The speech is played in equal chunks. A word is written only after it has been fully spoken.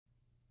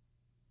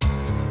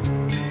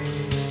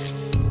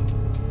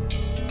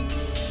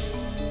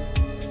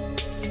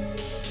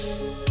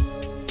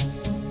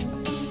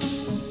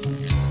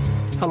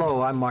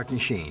Hello, I'm Martin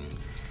Sheen.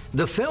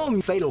 The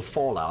film Fatal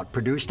Fallout,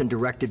 produced and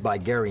directed by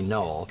Gary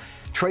Null,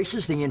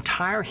 traces the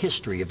entire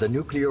history of the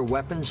nuclear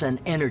weapons and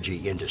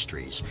energy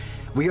industries.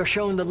 We are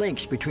shown the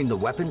links between the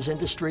weapons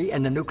industry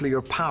and the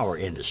nuclear power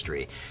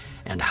industry,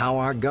 and how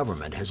our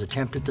government has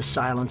attempted to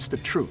silence the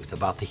truth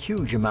about the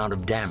huge amount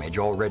of damage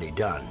already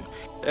done.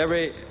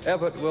 Every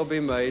effort will be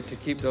made to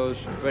keep those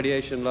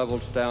radiation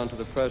levels down to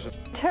the present.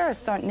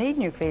 Terrorists don't need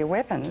nuclear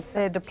weapons.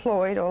 They're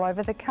deployed all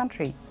over the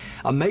country.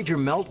 A major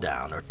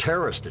meltdown or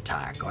terrorist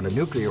attack on a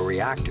nuclear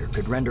reactor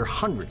could render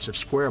hundreds of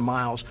square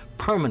miles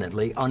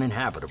permanently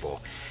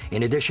uninhabitable,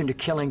 in addition to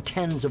killing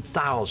tens of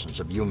thousands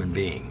of human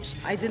beings.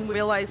 I didn't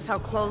realize how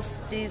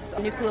close these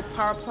nuclear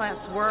power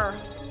plants were.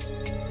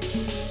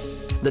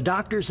 The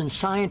doctors and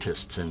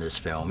scientists in this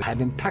film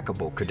have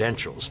impeccable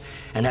credentials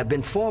and have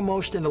been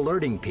foremost in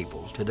alerting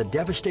people to the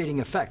devastating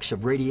effects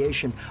of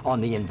radiation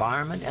on the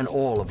environment and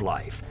all of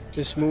life.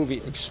 This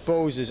movie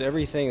exposes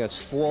everything that's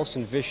false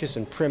and vicious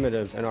and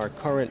primitive in our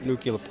current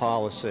nuclear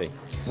policy.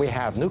 We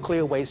have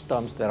nuclear waste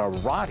dumps that are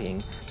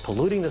rotting,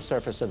 polluting the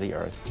surface of the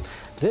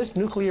earth. This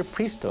nuclear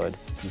priesthood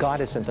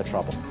got us into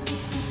trouble.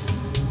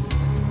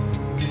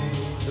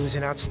 It was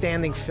an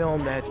outstanding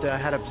film that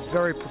had a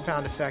very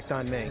profound effect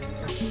on me.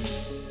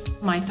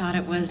 I thought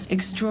it was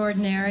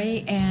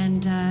extraordinary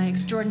and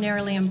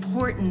extraordinarily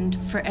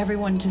important for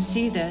everyone to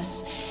see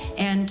this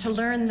and to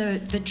learn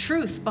the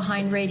truth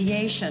behind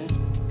radiation.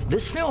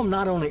 This film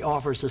not only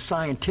offers a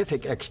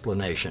scientific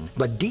explanation,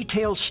 but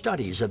detailed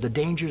studies of the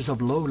dangers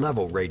of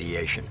low-level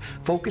radiation,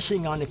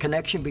 focusing on the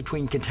connection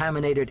between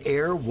contaminated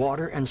air,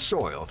 water, and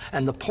soil,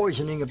 and the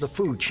poisoning of the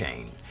food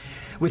chain.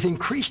 With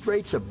increased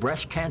rates of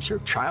breast cancer,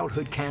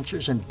 childhood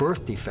cancers, and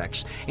birth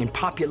defects in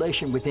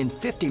population within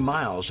 50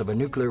 miles of a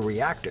nuclear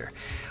reactor,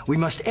 we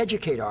must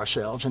educate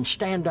ourselves and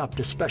stand up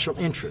to special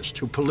interests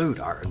who pollute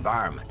our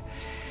environment.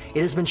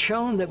 It has been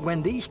shown that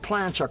when these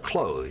plants are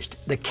closed,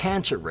 the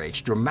cancer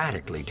rates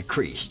dramatically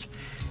decreased.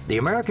 The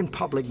American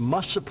public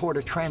must support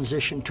a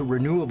transition to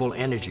renewable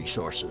energy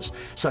sources,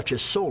 such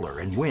as solar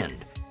and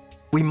wind.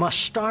 We must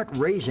start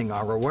raising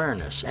our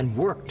awareness and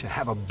work to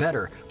have a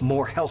better,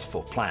 more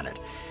healthful planet.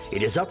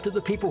 It is up to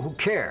the people who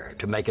care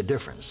to make a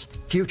difference.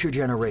 Future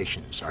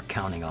generations are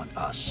counting on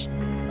us.